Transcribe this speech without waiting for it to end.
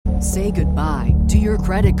Say goodbye to your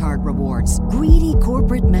credit card rewards. Greedy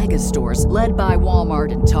corporate mega stores, led by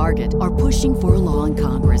Walmart and Target, are pushing for a law in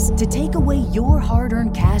Congress to take away your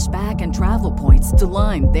hard-earned cash back and travel points to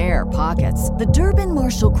line their pockets. The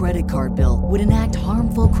Durbin-Marshall credit card bill would enact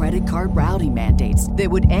harmful credit card routing mandates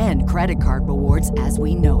that would end credit card rewards as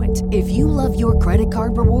we know it. If you love your credit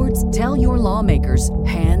card rewards, tell your lawmakers,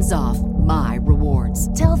 hands off my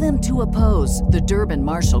rewards. Tell them to oppose the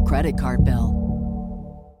Durbin-Marshall credit card bill.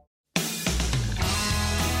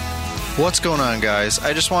 What's going on, guys?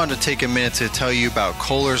 I just wanted to take a minute to tell you about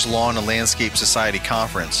Kohler's Lawn and Landscape Society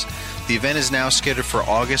Conference. The event is now scheduled for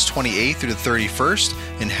August 28th through the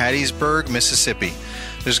 31st in Hattiesburg, Mississippi.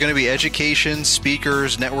 There's going to be education,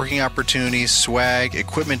 speakers, networking opportunities, swag,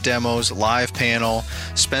 equipment demos, live panel.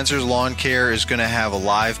 Spencer's Lawn Care is going to have a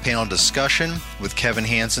live panel discussion with Kevin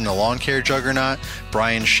Hansen, the lawn care juggernaut,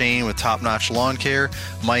 Brian Shane with Top Notch Lawn Care,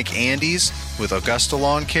 Mike Andes with Augusta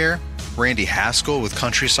Lawn Care, Randy Haskell with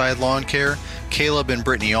Countryside Lawn Care, Caleb and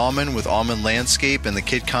Brittany Allman with Allman Landscape and the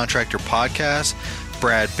Kid Contractor Podcast,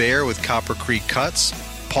 Brad Baer with Copper Creek Cuts,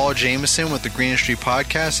 Paul Jameson with the Green Street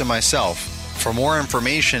Podcast, and myself. For more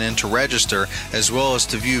information and to register, as well as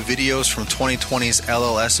to view videos from 2020's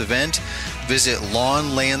LLS event, visit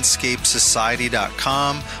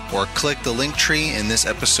lawnlandscapesociety.com or click the link tree in this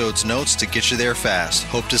episode's notes to get you there fast.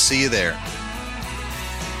 Hope to see you there.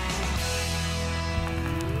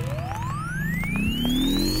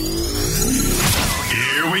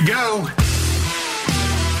 Here we go.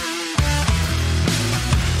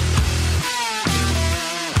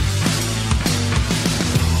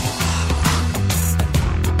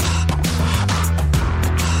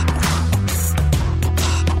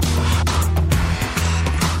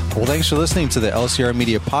 Well, thanks for listening to the LCR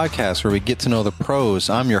Media Podcast, where we get to know the pros.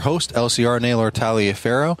 I'm your host, LCR Naylor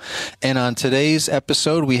Taliaferro, and on today's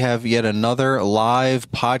episode, we have yet another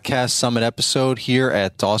live podcast summit episode here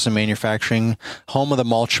at Dawson Manufacturing, home of the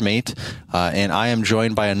Mulchmate, and I am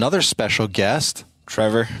joined by another special guest,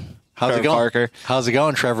 Trevor. How's it going, Parker? How's it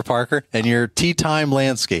going, Trevor Parker? And your Tea-Time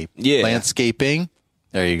Landscape, landscaping.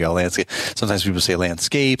 There you go, landscape. Sometimes people say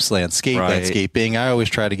landscapes, landscaping. I always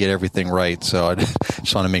try to get everything right, so I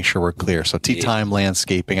just want to make sure we're clear. So Tea-Time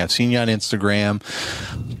Landscaping. I've seen you on Instagram.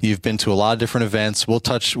 You've been to a lot of different events. We'll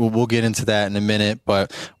get into that in a minute,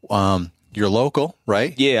 but you're local,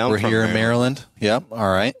 right? Yeah, we're here in Maryland. Yep.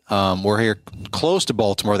 All right. We're here close to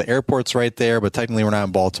Baltimore. The airport's right there, but technically we're not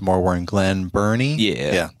in Baltimore. We're in Glen Burnie.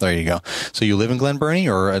 Yeah. There you go. So you live in Glen Burnie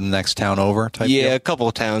or in the next town over? A couple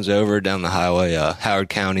of towns over down the highway. Howard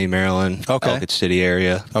County, Maryland. Okay. Ellicott City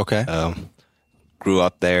area. Okay. Grew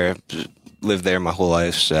up there. Lived there my whole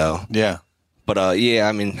life. So yeah. But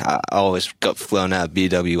I mean, I always got flown out of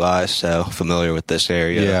BWI, so familiar with this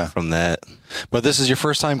area from that. But this is your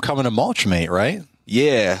first time coming to Mulchmate, right?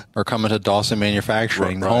 Yeah. Or coming to Dawson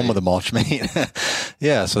Manufacturing, right. Home of the Mulchmate.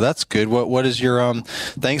 Yeah, so that's good. What is your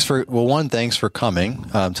thanks for coming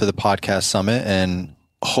to the podcast summit, and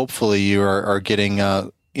hopefully you are getting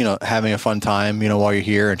having a fun time, while you're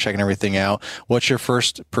here and checking everything out. What's your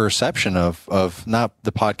first perception of not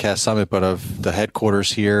the podcast summit, but of the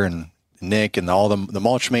headquarters here and Nick and all the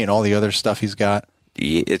Mulchmate and all the other stuff he's got?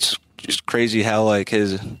 It's just crazy how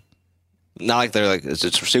not like they're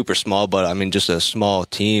it's super small, but I mean just a small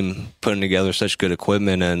team putting together such good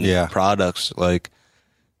equipment and products. I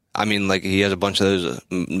mean he has a bunch of those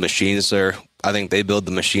machines there. I think they build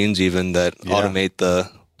the machines even that automate the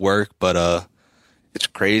work, but it's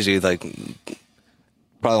crazy.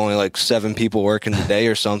 Probably only 7 people working today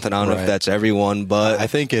or something. I don't know if that's everyone, but I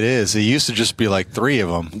think it is. It used to just be 3 of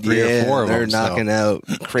them, three or 4 of them. They're knocking out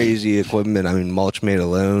crazy equipment. I mean, Mulchmate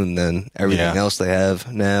alone, then everything else they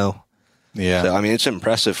have now. Yeah. So, I mean, it's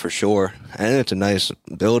impressive for sure. And it's a nice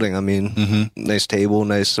building. I mean, nice table,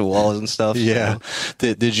 nice walls and stuff. Yeah.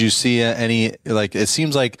 So. Did you see any, it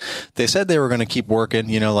seems like they said they were going to keep working,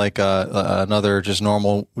 another just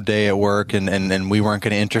normal day at work and we weren't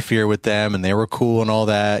going to interfere with them and they were cool and all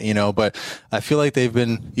that, but I feel like they've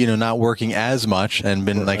been, not working as much and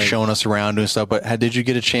been showing us around doing stuff. But did you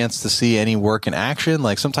get a chance to see any work in action?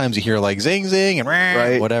 Sometimes you hear zing, zing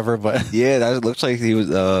and whatever, but. Yeah, that looks like he was,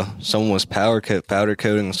 someone was powder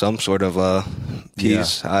coating some sort of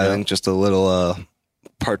piece. I think just a little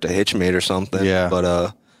part the hitch made or something. Yeah.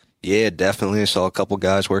 But definitely saw a couple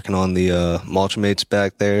guys working on the Mulchmates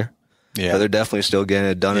back there. Yeah. But they're definitely still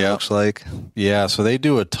getting it done, it looks like. Yeah, so they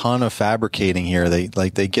do a ton of fabricating here.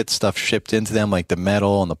 They get stuff shipped into them, like the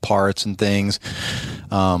metal and the parts and things.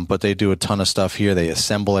 But they do a ton of stuff here. They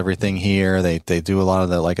assemble everything here. They do a lot of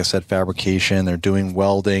the, like I said, fabrication. They're doing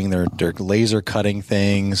welding. They're laser cutting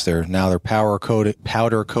things. They're powder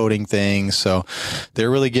coating things. So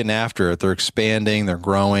they're really getting after it. They're expanding. They're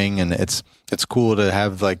growing, and it's cool to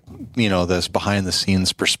have, like, this behind the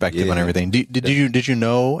scenes perspective on everything. Did you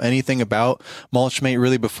know anything about Mulchmate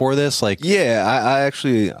really before this? Like, I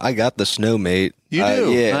got the Snowmate. You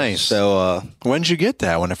do? Yeah. Nice. So when did you get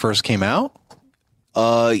that? When it first came out?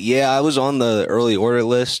 I was on the early order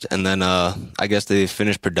list, and then I guess they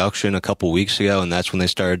finished production a couple weeks ago, and that's when they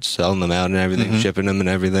started selling them out and everything, shipping them and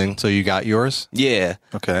everything. So you got yours? Yeah.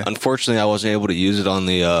 Okay. Unfortunately, I wasn't able to use it on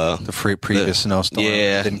the previous snowstorm.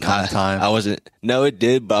 Yeah. Didn't come in time. I wasn't. No, it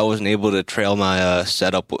did, but I wasn't able to trail my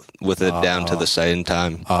setup with it down to the site in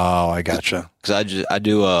time. Oh, I gotcha. Because I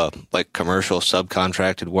do like commercial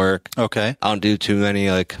subcontracted work. Okay. I don't do too many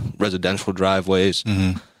like residential driveways.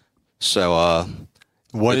 Mm-hmm. So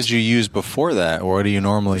what did you use before that? Or what do you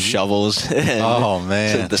normally use? Shovels. Oh,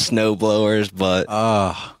 man. The snow blowers, but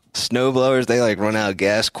snow blowers, they like run out of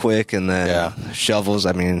gas quick, and then shovels,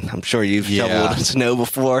 I mean, I'm sure you've shoveled snow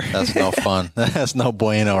before. That's no fun. That's no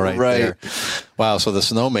bueno right there. Wow, so the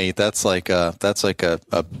Snowmate, that's like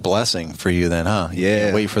a blessing for you then, huh?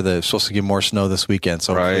 Yeah. Wait for supposed to get more snow this weekend,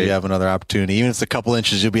 so hopefully you have another opportunity. Even if it's a couple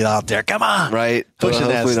inches, you'll be out there. Come on. Right. Pushing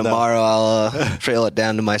that hopefully snow. Tomorrow I'll trail it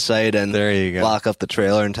down to my site and there you go. Lock up the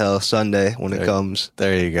trailer until Sunday when it comes.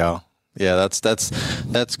 There you go. Yeah,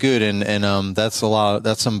 that's good, and that's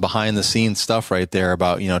some behind the scenes stuff right there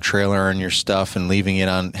about trailering your stuff and leaving it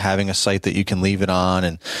on, having a site that you can leave it on.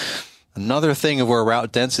 And another thing of where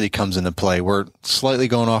route density comes into play. We're slightly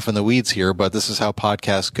going off in the weeds here, but this is how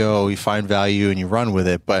podcasts go. You find value and you run with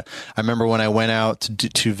it. But I remember when I went out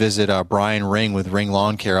to visit Brian Ring with Ring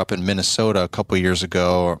Lawn Care up in Minnesota a couple of years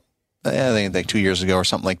ago, or I think like 2 years ago or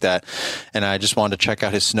something like that. And I just wanted to check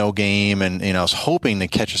out his snow game, and I was hoping to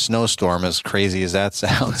catch a snowstorm, as crazy as that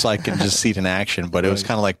sounds, so I could just see it in action. But it was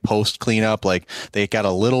kind of like post cleanup. Like they got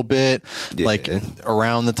a little bit like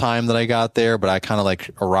around the time that I got there, but I kind of like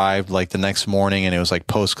arrived like the next morning, and it was like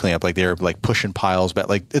post cleanup. Like they were like pushing piles back.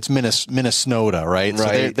 Like it's Minnesota, right?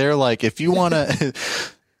 So they're like, if you want to.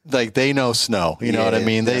 Like they know snow, you know what I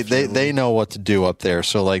mean? They know what to do up there.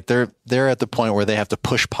 So like they're at the point where they have to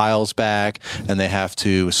push piles back, and they have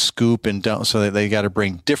to scoop and dump. So they got to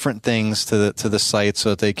bring different things to the site so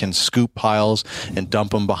that they can scoop piles and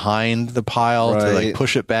dump them behind the pile to like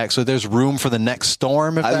push it back. So there's room for the next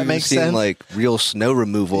storm, if that makes sense. Like real snow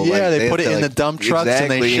removal. Yeah, like, they put it in the dump trucks and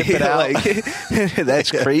they ship it out.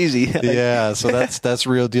 That's crazy. Yeah, so that's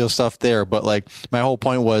real deal stuff there. But like my whole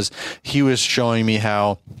point was, he was showing me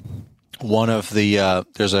how one of the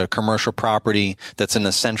there's a commercial property that's in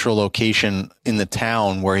a central location in the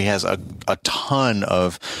town where he has a ton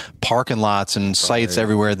of parking lots and sites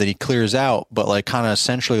everywhere that he clears out, but like kind of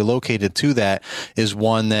centrally located to that is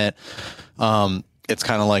one that it's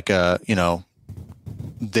kind of like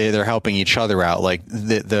they're helping each other out. Like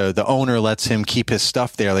the owner lets him keep his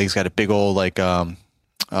stuff there. Like he's got a big old like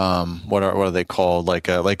what are they called? Like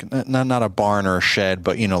not a barn or a shed,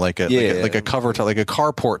 but like a cover to like a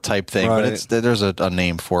carport type thing. But there's a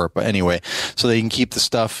name for it. But anyway, so they can keep the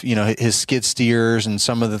stuff, his skid steers and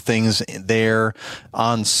some of the things there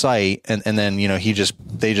on site, and then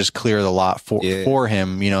they just clear the lot for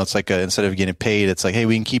him. It's like instead of getting paid, it's like, hey,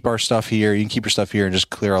 we can keep our stuff here. You can keep your stuff here and just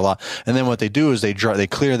clear a lot. And then what they do is they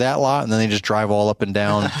clear that lot, and then they just drive all up and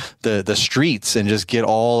down the streets and just get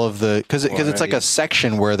all of the because it's like a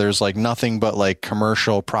section where there's like nothing but like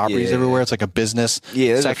commercial properties everywhere. It's like a business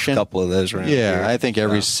section. A couple of those around here. I think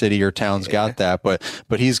every city or town's got that, but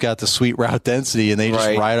he's got the sweet route density, and they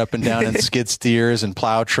just ride up and down in skid steers and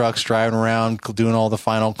plow trucks driving around doing all the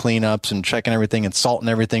final cleanups and checking everything and salting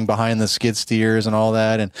everything behind the skid steers and all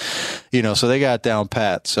that. And so they got it down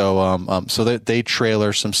pat. So so they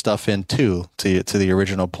trailer some stuff in too to the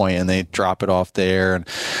original point, and they drop it off there.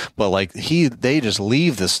 But like they just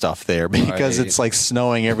leave the stuff there because it's like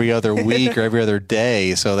snowing every other week or every other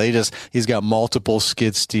day. So he's got multiple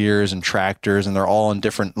skid steers and tractors, and they're all in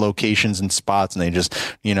different locations and spots. And they just,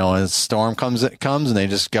 as a storm comes and they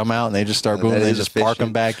just come out and they just start booming. They just park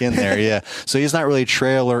them back in there. Yeah. So he's not really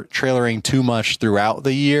trailering too much throughout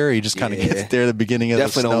the year. He just kind of gets there at the beginning of the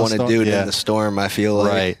snowstorm. Definitely don't want to do it in the storm, I feel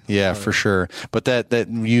like. Right. Yeah, for sure. But that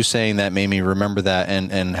you saying that made me remember that,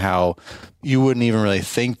 and how you wouldn't even really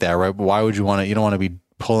think that, right? But why would you want to, you don't want to be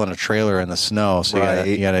pulling a trailer in the snow. So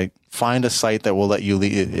you gotta find a site that will let you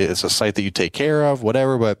leave. It's a site that you take care of,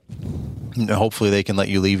 whatever, but hopefully they can let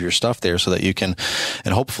you leave your stuff there so that you can,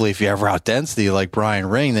 and hopefully if you ever out density like Brian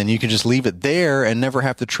Ring, then you can just leave it there and never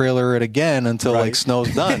have to trailer it again until like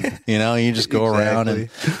snow's done. You just go around and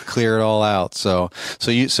clear it all out. So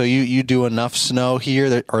you do enough snow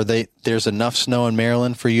here, there's enough snow in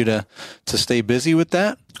Maryland for you to stay busy with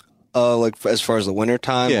that? Like as far as the winter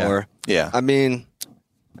time, or I mean,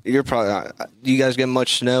 you're probably. Do you guys get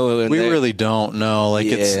much snow? We really don't know. Like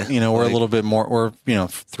it's we're a little bit more. We're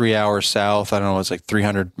 3 hours south. I don't know. It's like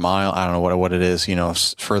 300 mile. I don't know what it is.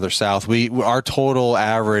 Further south. Our total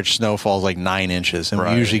average snowfall is like 9 inches, and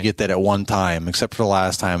we usually get that at one time. Except for the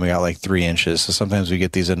last time we got like 3 inches. So sometimes we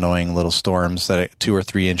get these annoying little storms that are 2 or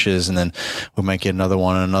 3 inches, and then we might get another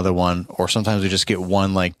one, or sometimes we just get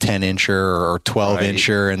one like 10 incher or 12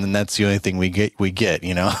 incher, and then that's the only thing we get.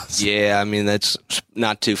 Yeah, I mean that's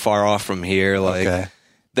not too far off from here. Like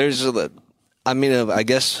there's I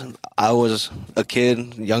guess I was a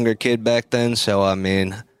younger kid back then, so I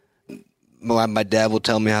mean my dad will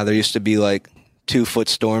tell me how there used to be like 2-foot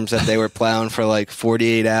storms that they were plowing for like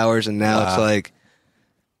 48 hours, and now it's like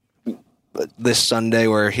this Sunday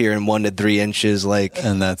we're hearing 1 to 3 inches, like,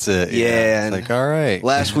 and that's it. Yeah, it's like all right.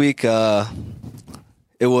 Last week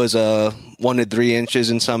it was 1 to 3 inches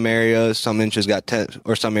in some areas. Some inches got 10,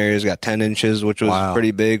 or some areas got 10 inches, which was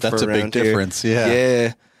pretty big. That's for around a big difference. Here.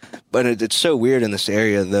 Yeah. But it's so weird in this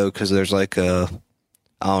area though, because there's like I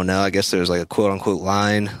don't know. I guess there's like a quote unquote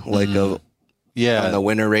line, like on the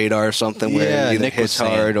winter radar or something, where it either hits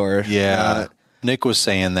hard or not. Nick was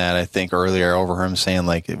saying that, I think, earlier over him, saying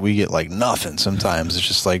like we get like nothing sometimes. It's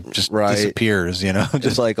just like disappears,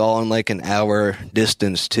 Just like all in like an hour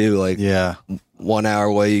distance too. Like 1 hour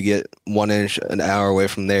away you get 1 inch, an hour away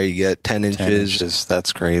from there you get 10 inches. 10 inches.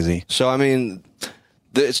 That's crazy. So I mean,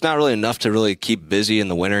 it's not really enough to really keep busy in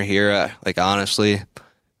the winter here. Like honestly,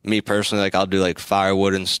 me personally, like I'll do like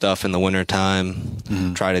firewood and stuff in the winter time.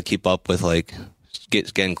 Try to keep up with like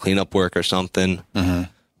getting cleanup work or something.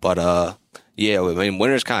 But yeah, I mean,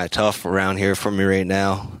 winter's kind of tough around here for me right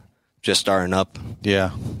now. Just starting up.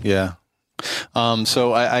 Yeah.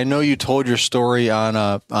 So I know you told your story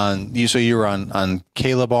on you. So you were on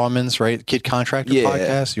Caleb Almonds, right? Kid Contractor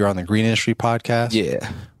podcast. You're on the Green Industry podcast.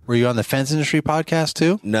 Yeah. Were you on the Fence Industry podcast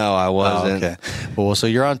too? No, I wasn't. Oh, okay. Well, so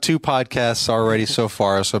you're on 2 podcasts already so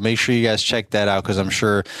far. So make sure you guys check that out, because I'm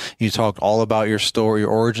sure you talked all about your story, your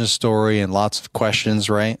origin story, and lots of questions,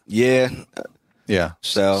 right? Yeah. Yeah.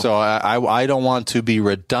 So I don't want to be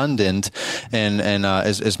redundant, and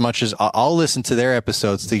as much as I'll listen to their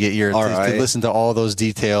episodes to get to listen to all those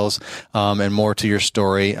details and more to your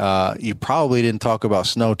story. You probably didn't talk about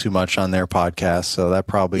snow too much on their podcast, so that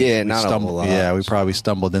probably not a whole lot. Yeah, we probably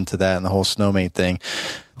stumbled into that and the whole snowmate thing.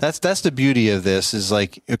 That's the beauty of this, is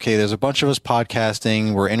like, okay, there's a bunch of us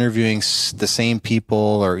podcasting. We're interviewing the same people,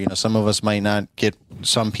 or, some of us might not get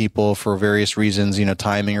some people for various reasons,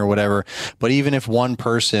 timing or whatever. But even if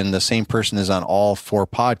the same person is on all 4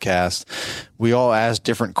 podcasts, we all ask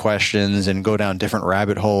different questions and go down different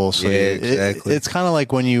rabbit holes. So exactly. It's kind of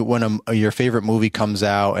like when your favorite movie comes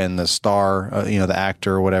out and the star, the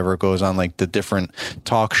actor or whatever, goes on like the different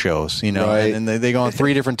talk shows, and they go on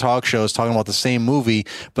 3 different talk shows talking about the same movie,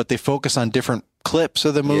 but they focus on different clips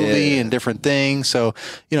of the movie and different things. So,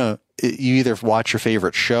 you either watch your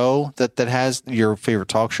favorite show that has your favorite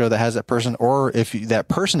talk show that has that person, or if that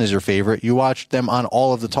person is your favorite, you watch them on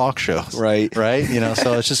all of the talk shows. Right.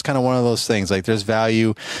 So it's just kind of one of those things. Like there's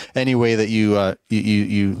value any way that you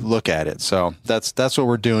look at it. So that's what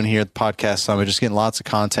we're doing here at the Podcast Summit. Just getting lots of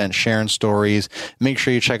content, sharing stories. Make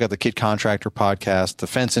sure you check out the Kid Contractor podcast, the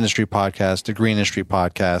Fence Industry podcast, the Green Industry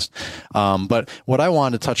podcast. But what I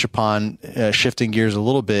wanted to touch upon, shifting gears a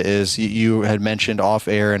little bit, is you had mentioned off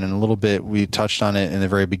air and in a little bit we touched on it in the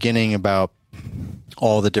very beginning about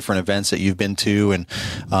all the different events that you've been to, and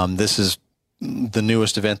this is the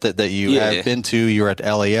newest event that you have been to. You were at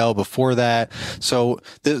LAL before that, so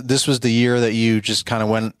this was the year that you just kind of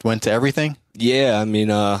went to everything. Yeah, I mean,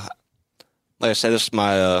 like I said, this is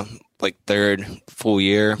my like 3rd full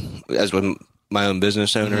year as my own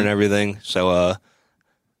business owner and everything. So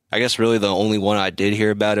I guess really the only one I did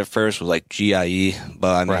hear about at first was like GIE,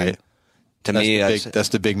 but I mean, to me, that's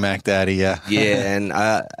the Big Mac Daddy, yeah. And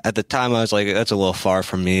at the time I was like, that's a little far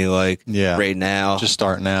from me, like right now. Just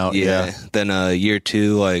starting out, Then year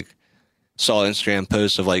 2, like saw Instagram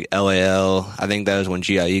posts of like LAL. I think that was when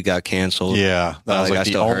GIE got canceled. Yeah, that was like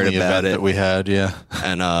the only event that we had,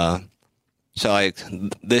 And so like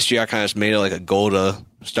this year I kind of just made it like a goal to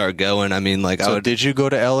start going. I mean, like, did you go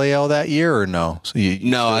to LAL that year or no? So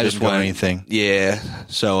no, I just went anything. Yeah.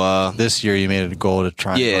 So this year you made it a goal to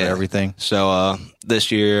try and go to everything. So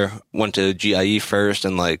this year went to GIE first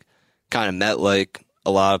and like kind of met like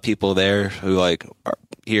a lot of people there who like are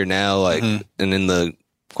here now, like, and in the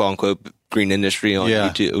quote unquote green industry on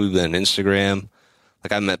YouTube and Instagram.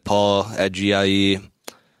 Like I met Paul at GIE.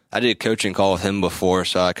 I did a coaching call with him before,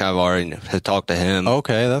 so I kind of already had talked to him.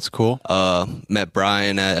 Okay, that's cool. Met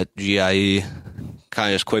Brian at GIE.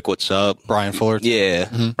 Kind of just quick, what's up? Brian Fullerton.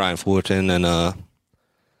 Yeah, Brian Fullerton and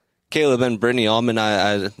Caleb and Brittany Allman.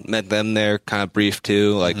 I met them there, kind of brief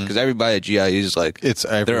too, like because everybody at GIE is like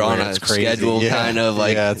they're on a schedule, kind of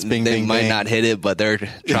like it's they might not hit it, but they're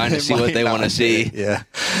trying to see what they want to see. Yeah,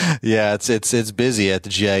 it's busy at the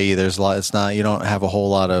GIE. There's a lot. It's not you don't have a whole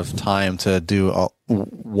lot of time to do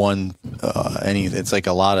it's like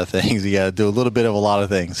a lot of things. You got to do a little bit of a lot of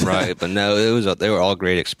things. Right, but no, they were all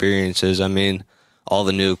great experiences. I mean, all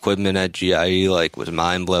the new equipment at GIE like was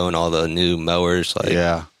mind blowing. All the new mowers,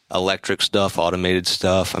 like electric stuff, automated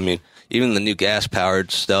stuff. I mean, even the new gas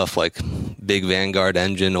powered stuff, like big Vanguard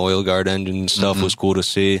engine, oil guard engine stuff was cool to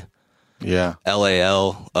see. Yeah,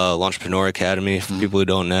 LAL, Entrepreneur Academy for people who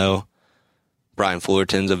don't know. Brian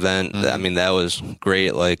Fullerton's event. I mean, that was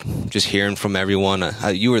great. Like just hearing from everyone.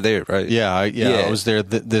 You were there, right? Yeah. I was there.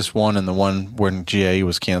 This one and the one when GIE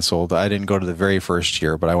was canceled. I didn't go to the very first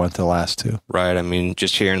year, but I went to the last two. Right. I mean,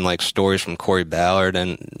 just hearing like stories from Corey Ballard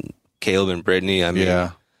and Caleb and Brittany. I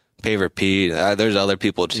mean, Paver Pete. There's other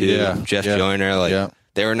people too. Yeah. Jeff Joyner. Like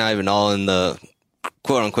they were not even all in the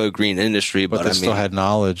quote unquote green industry, but they still had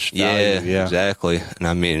knowledge. Value. Yeah, exactly. And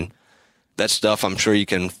I mean, that stuff. I'm sure you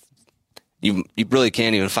can. You really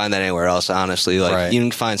can't even find that anywhere else, honestly. Like you can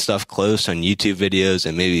find stuff close on YouTube videos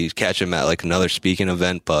and maybe catch them at like another speaking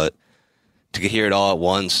event, but to hear it all at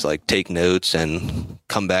once, like take notes and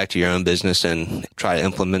come back to your own business and try to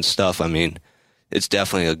implement stuff. I mean, it's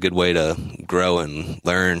definitely a good way to grow and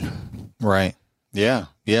learn. Right. Yeah.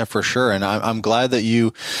 Yeah, for sure. And I'm glad that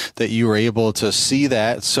you were able to see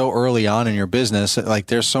that so early on in your business. Like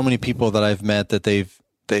there's so many people that I've met that they've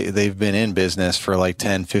been in business for like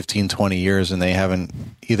 10, 15, 20 years and they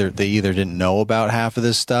either didn't know about half of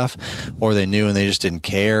this stuff or they knew and they just didn't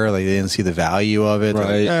care. Like they didn't see the value of it.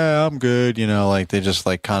 Right. Like, I'm good. You know, like they just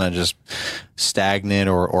like kind of just stagnant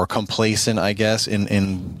or complacent, I guess,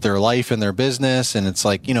 in their life and their business. And it's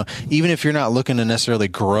like, you know, even if you're not looking to necessarily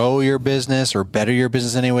grow your business or better your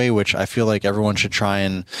business anyway, which I feel like everyone should try.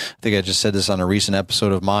 And I think I just said this on a recent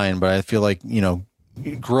episode of mine, but I feel like, you know,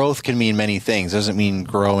 growth can mean many things. It doesn't mean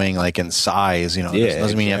growing like in size, you know, it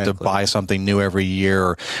doesn't mean you have to buy something new every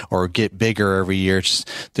year or get bigger every year. It's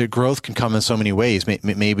just the growth can come in so many ways.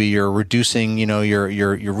 Maybe you're reducing, you know, you're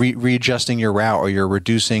readjusting your route or you're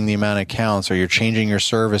reducing the amount of accounts or you're changing your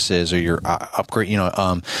services or you're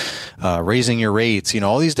raising your rates, you know,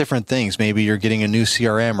 all these different things. Maybe you're getting a new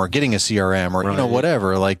CRM or getting a CRM or, you know,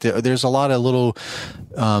 whatever. Like there's a lot of little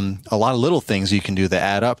things you can do that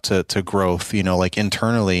add up to growth, you know, like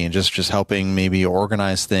internally and just helping maybe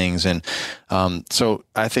organize things. And so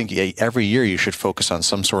I think every year you should focus on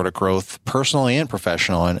some sort of growth, personally and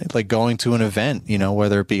professional, and like going to an event, you know,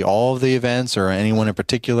 whether it be all of the events or anyone in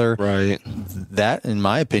particular. Right. That, in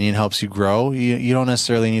my opinion, helps you grow. You don't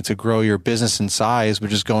necessarily need to grow your business in size,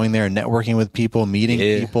 but just going there and networking with people, meeting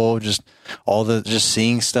people, just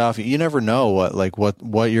seeing stuff. You never know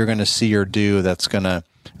what you're going to see or do that's going to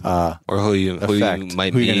or who you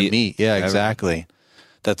might meet. Yeah, exactly.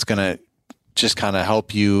 That's going to just kind of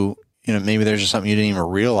help you. You know, maybe there's just something you didn't even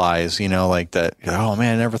realize, you know, like that. Oh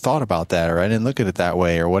man, I never thought about that, or I didn't look at it that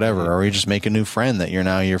way, or whatever. Or you just make a new friend that you're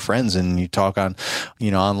now your friends and you talk on,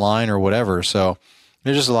 you know, online or whatever. So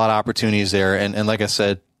there's just a lot of opportunities there. And like I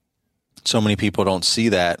said, so many people don't see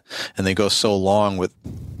that and they go so long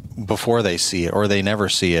before they see it or they never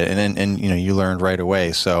see it. And you know, you learned right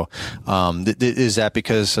away. So, is that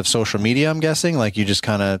because of social media? I'm guessing like you just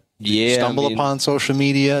kind of stumble upon social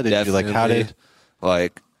media. Did you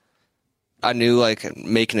I knew like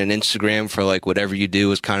making an Instagram for like whatever you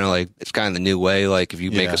do is kind of like, it's kind of the new way. Like if you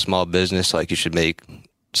make a small business, like you should make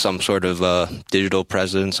some sort of digital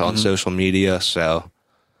presence on social media. So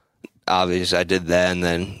obviously I did that. And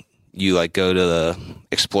then you like go to the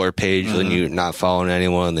explore page and you're not following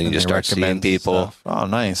anyone. And then you just start seeing people. Stuff. Oh,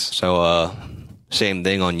 nice. So, same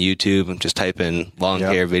thing on YouTube and just type in long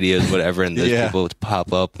hair videos, whatever. And those people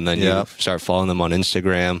pop up and then you start following them on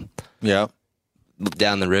Instagram. Yeah.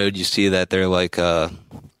 Down the road, you see that they're like, I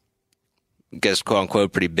guess, quote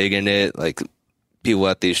unquote, pretty big in it. Like people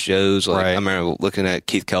at these shows. Like I remember looking at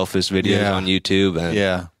Keith Kelf's videos on YouTube.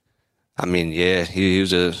 And I mean, he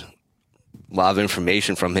was a lot of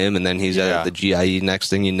information from him. And then he's at the GIE.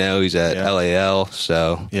 Next thing you know, he's at LAL.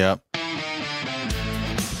 So,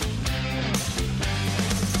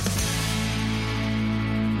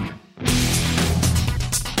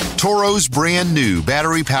 Toro's brand new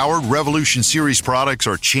battery-powered Revolution Series products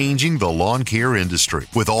are changing the lawn care industry.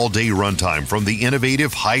 With all-day runtime from the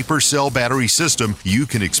innovative HyperCell battery system, you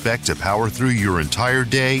can expect to power through your entire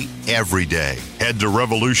day, every day. Head to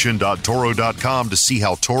revolution.toro.com to see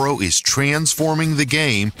how Toro is transforming the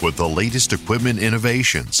game with the latest equipment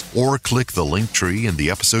innovations, or click the link tree in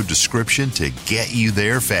the episode description to get you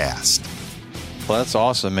there fast. Well, that's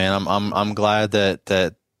awesome, man. I'm glad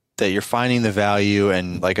that you're finding the value,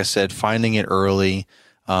 and like I said, finding it early.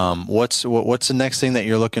 What's the next thing that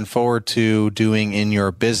you're looking forward to doing in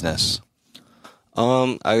your business?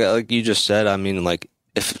 Like you just said, I mean, like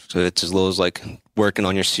if it's as little as like working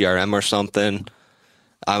on your CRM or something.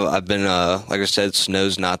 I've been like I said,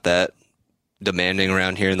 snow's not that demanding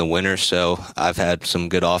around here in the winter, so I've had some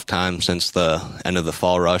good off time since the end of the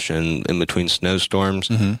fall rush and in between snowstorms.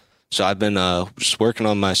 Mm-hmm. So I've been just working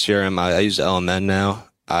on my CRM. I use LMN now.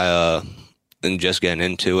 I am just getting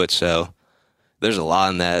into it, so there's a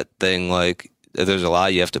lot in that thing. Like, there's a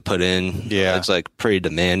lot you have to put in. Yeah, it's like pretty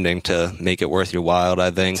demanding to make it worth your while, I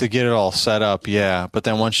think. To get it all set up, yeah. But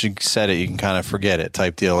then once you set it, you can kind of forget it,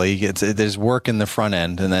 type deal. There's work in the front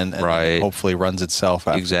end, and then right. Hopefully runs itself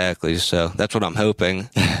out. Exactly. So that's what I'm hoping.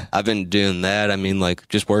 I've been doing that. I mean, like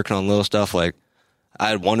just working on little stuff. Like I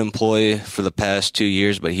had one employee for the past 2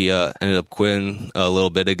 years, but he ended up quitting a little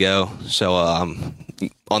bit ago. So I'm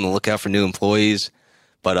on the lookout for new employees,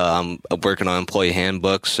 but I'm working on employee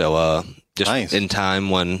handbooks. So just nice. In time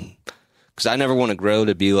when, because I never want to grow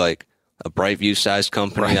to be like a Brightview sized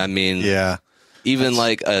company. Right. I mean, yeah, even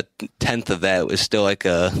like a tenth of that was still like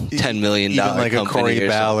a $10 million like company. A Corey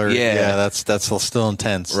Ballard. Yeah, that's still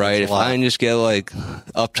intense. Right. If I can just get like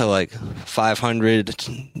up to like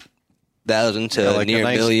 500,000 to like near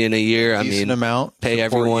 $1 million a year, I mean, pay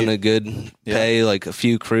everyone a good pay, like a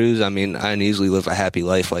few crews. I mean, I can easily live a happy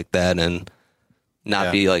life like that and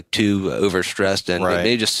not be like too overstressed, and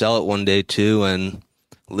maybe just sell it one day too and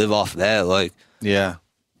live off that. Like, yeah.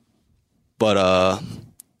 But,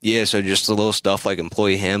 yeah, so just the little stuff like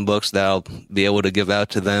employee handbooks that I'll be able to give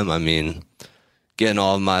out to them. I mean, getting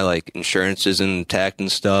all of my like insurances intact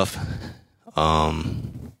and stuff.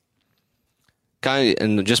 Kind of,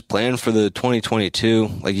 and just plan for the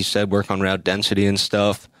 2022, like you said, work on route density and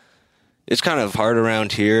stuff. It's kind of hard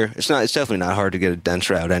around here. It's definitely not hard to get a dense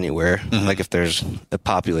route anywhere, like if there's a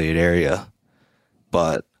populated area.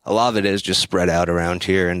 But a lot of it is just spread out around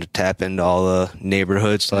here, and to tap into all the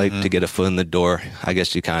neighborhoods, like to get a foot in the door, I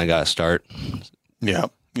guess you kind of got to start. Yeah.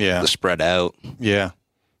 To spread out. Yeah,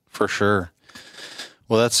 for sure.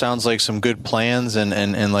 Well, that sounds like some good plans,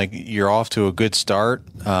 and like you're off to a good start.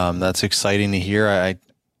 That's exciting to hear.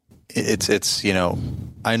 It's you know,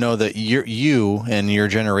 I know that you and your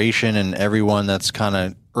generation and everyone that's kind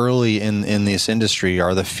of early in this industry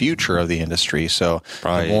are the future of the industry. So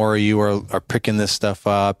the more you are picking this stuff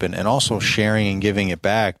up and also sharing and giving it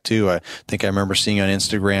back too. I think I remember seeing on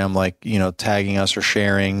Instagram, like, you know, tagging us or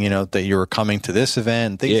sharing, you know, that you were coming to this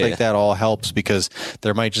event and things like that all helps, because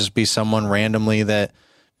there might just be someone randomly that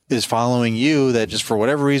is following you that just for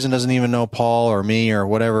whatever reason doesn't even know Paul or me or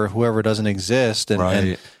whoever doesn't exist.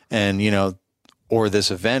 And you know, or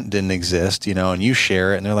this event didn't exist, you know, and you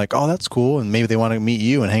share it and they're like, oh, that's cool. And maybe they want to meet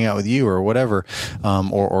you and hang out with you or whatever.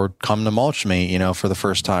 Or come to Mulchmate, you know, for the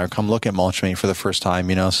first time, or come look at Mulchmate for the first time,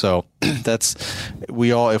 you know. So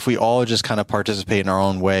if we all just kind of participate in our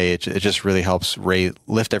own way, it just really helps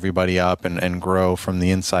lift everybody up and grow from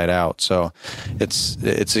the inside out. So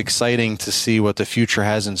it's exciting to see what the future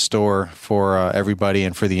has in store for everybody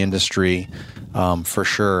and for the industry. For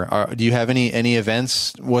sure. Do you have any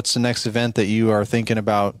events? What's the next event that you are thinking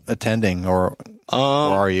about attending, or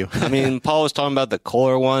are you? I mean, Paul was talking about the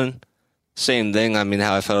Kohler one. Same thing. I mean,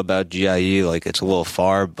 how I felt about GIE, like it's a little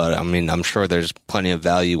far, but I mean, I'm sure there's plenty of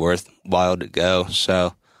value worthwhile to go.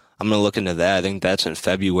 So I'm going to look into that. I think that's in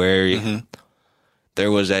February. Mm-hmm. There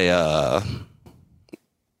was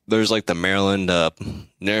there's like the Maryland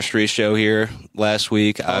nursery show here last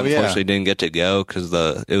week. I unfortunately didn't get to go because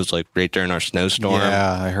it was like right during our snowstorm.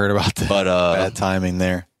 Yeah, I heard about that. But bad timing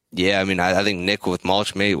there. Yeah, I mean, I think Nick with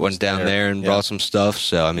Mulchmate went down there and brought some stuff.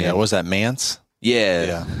 So I mean, was that Mance?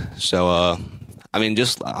 Yeah. So I mean,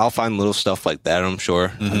 just I'll find little stuff like that. I'm sure.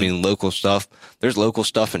 Mm-hmm. I mean, local stuff. There's local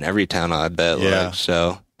stuff in every town, I bet. Yeah. Like,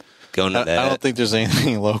 so. Going to that. I don't think there's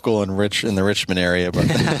anything local in the Richmond area, but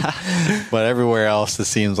but everywhere else it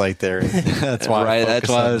seems like there. That's why. That's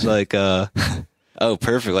why I was like, oh,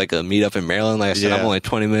 perfect. Like a meetup in Maryland. Like I said, I'm only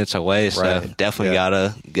 20 minutes away, so definitely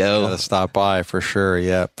gotta go. Gotta stop by for sure.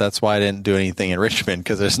 Yeah, that's why I didn't do anything in Richmond,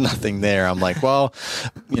 because there's nothing there. I'm like, well,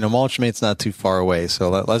 Mulchmate's not too far away, so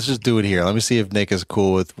let's just do it here. Let me see if Nick is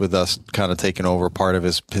cool with us kind of taking over part of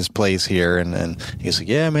his place here. And he's like,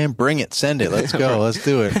 yeah, man, bring it, send it, let's go, let's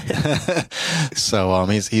do it. So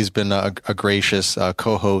he's been a gracious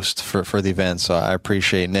co-host for the event. So I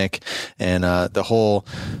appreciate Nick and the whole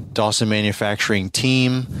Dawson Manufacturing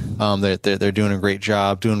team. They're doing a great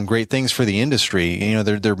job, doing great things for the industry.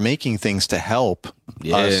 They're making things to help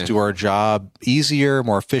us do our job easier,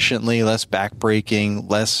 more efficiently, less backbreaking,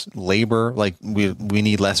 less labor. Like we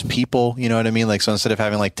need less people, you know what I mean? Like, so instead of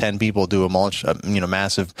having like 10 people do a mulch,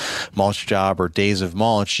 massive mulch job or days of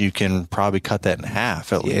mulch, you can probably cut that in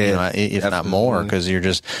half, if definitely. Not more, because you're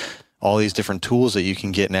just all these different tools that you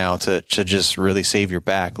can get now to just really save your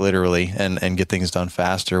back, literally, and get things done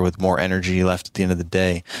faster with more energy left at the end of the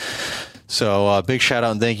day. So big shout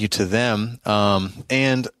out and thank you to them.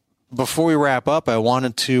 And before we wrap up, I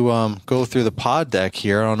wanted to go through the pod deck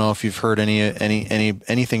here. I don't know if you've heard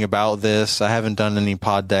anything about this. I haven't done any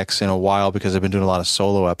pod decks in a while because I've been doing a lot of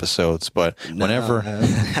solo episodes. But whenever I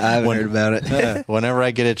haven't heard about it. Whenever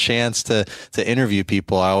I get a chance to interview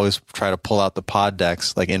people, I always try to pull out the pod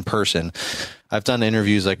decks like in person. I've done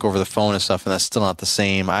interviews like over the phone and stuff, and that's still not the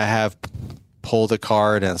same. I have pulled a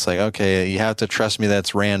card and it's like, okay, you have to trust me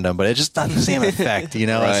that's random, but it's just not the same effect,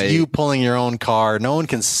 Right. It's you pulling your own card. No one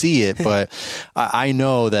can see it, but I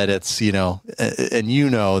know that it's, and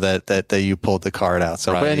that you pulled the card out.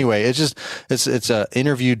 So, But anyway, it's a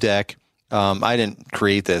interview deck. I didn't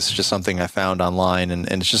create this, it's just something I found online, and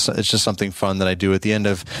it's just something fun that I do at the end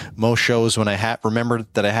of most shows when I remember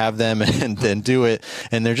that I have them and then do it.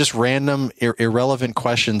 And they're just random, irrelevant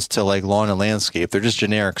questions to like lawn and landscape. They're just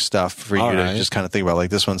generic stuff for you to just kind of think about.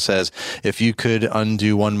 Like this one says, if you could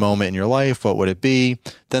undo one moment in your life, what would it be?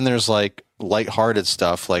 Then there's like lighthearted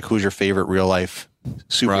stuff, like who's your favorite real life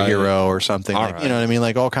superhero or something, you know what I mean?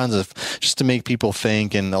 Like all kinds of, just to make people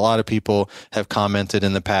think. And a lot of people have commented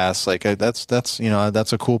in the past, like that's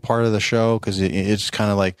a cool part of the show, because it's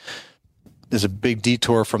kind of like there's a big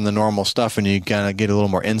detour from the normal stuff, and you kind of get a little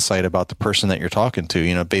more insight about the person that you're talking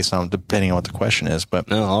to, based on, depending on what the question is. But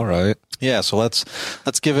no, all right. Yeah, so let's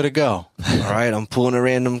give it a go. All right, I'm pulling a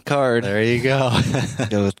random card. There you go.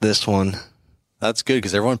 Go with this one. That's good,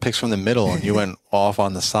 because everyone picks from the middle and you went off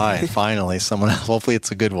on the side. Finally, someone else. Hopefully it's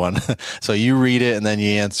a good one. So you read it and then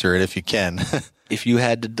you answer it if you can. If you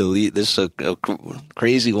had to delete, this is a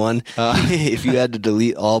crazy one. If you had to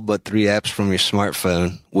delete all but 3 apps from your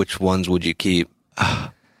smartphone, which ones would you keep?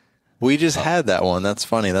 We just had that one. That's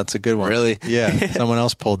funny. That's a good one. Really? Yeah. Someone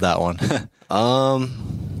else pulled that one.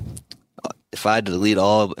 If I had to delete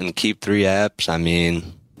all and keep 3 apps,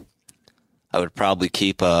 I would probably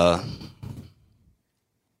keep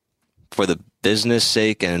for the business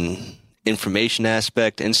sake and information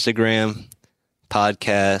aspect, Instagram,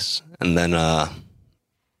 podcasts, and then I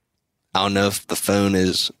don't know if the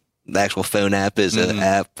actual phone app is an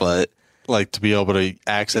app, but like to be able to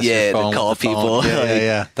access your phone, to call people.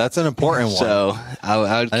 Yeah. That's an important one. So I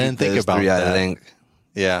would keep didn't think about 3, that. I think.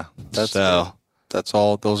 Yeah, that's all.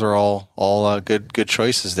 Those are all good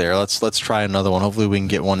choices there. Let's try another one. Hopefully we can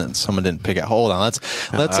get one that someone didn't pick out. Hold on.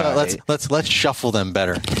 Let's shuffle them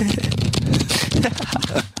better.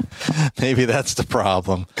 Maybe that's the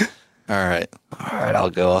problem. All right. I'll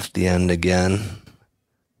go off the end again.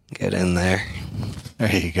 Get in there.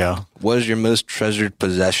 There you go. What is your most treasured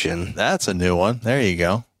possession? That's a new one. There you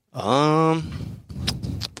go.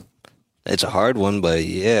 It's a hard one, but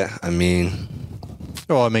yeah,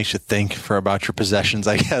 Well, it makes you think about your possessions,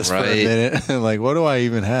 I guess, for a minute. Like, what do I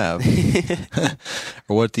even have?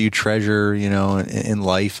 Or what do you treasure, in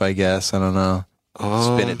life, I guess? I don't know.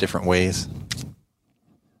 Spin it different ways.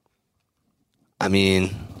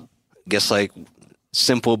 Guess like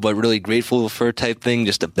simple but really grateful for type thing,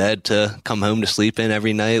 just a bed to come home to sleep in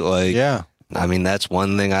every night. Like, yeah. That's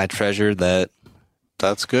one thing I treasure.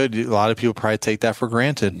 That's good. A lot of people probably take that for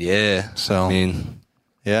granted. Yeah. So,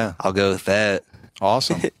 yeah, I'll go with that.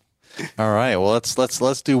 Awesome. All right. Well,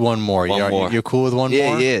 let's do one more. You're cool with one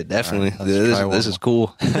more? Yeah, definitely. Right, this is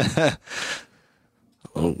cool.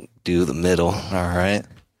 We'll do the middle. All right.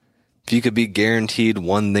 If you could be guaranteed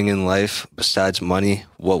one thing in life besides money,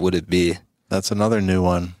 what would it be? That's another new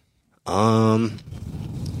one. I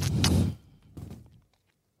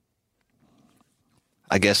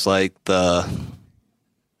guess like the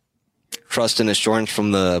trust and assurance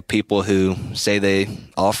from the people who say they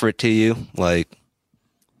offer it to you. Like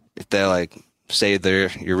if they like say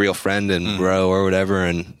they're your real friend and bro or whatever,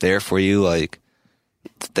 and there for you, like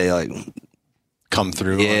they like come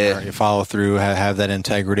through, or you follow through, have that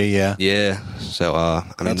integrity. Yeah. So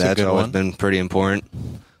that's always been pretty important.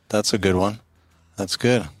 That's a good one. That's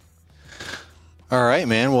good. All right,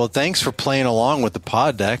 man. Well, thanks for playing along with the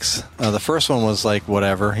pod decks. The first one was like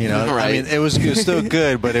whatever, you know. Right. I mean, it was still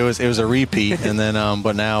good, but it was a repeat. And then,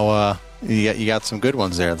 but now you got some good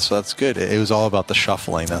ones there, so that's good. It was all about the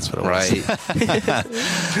shuffling. That's what it was.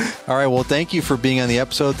 Right. All right. Well, thank you for being on the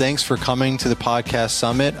episode. Thanks for coming to the podcast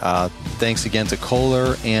summit. Thanks again to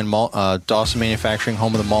Kohler and Dawson Manufacturing,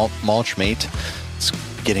 home of the Mulch Mate. It's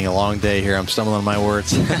getting a long day here. I'm stumbling on my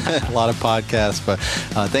words. A lot of podcasts, but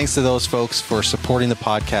thanks to those folks for supporting the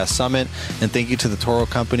podcast summit, and thank you to the Toro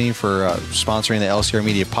Company for sponsoring the LCR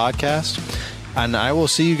Media podcast. And I will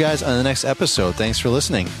see you guys on the next episode. Thanks for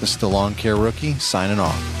listening. This is the Lawn Care Rookie signing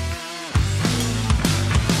off.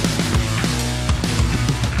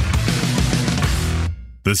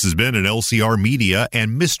 This has been an LCR Media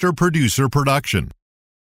and Mr. Producer production.